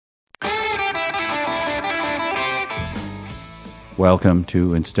Welcome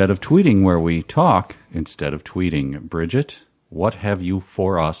to Instead of Tweeting, where we talk instead of tweeting. Bridget, what have you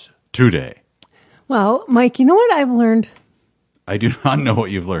for us today? Well, Mike, you know what I've learned? I do not know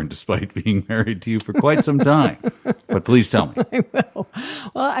what you've learned, despite being married to you for quite some time. But please tell me. I will.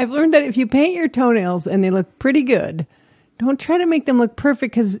 Well, I've learned that if you paint your toenails and they look pretty good, don't try to make them look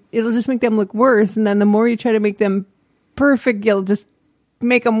perfect because it'll just make them look worse. And then the more you try to make them perfect, you'll just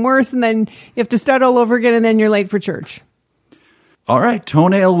make them worse. And then you have to start all over again, and then you're late for church. All right,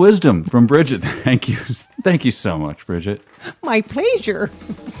 toenail wisdom from Bridget. Thank you. Thank you so much, Bridget. My pleasure.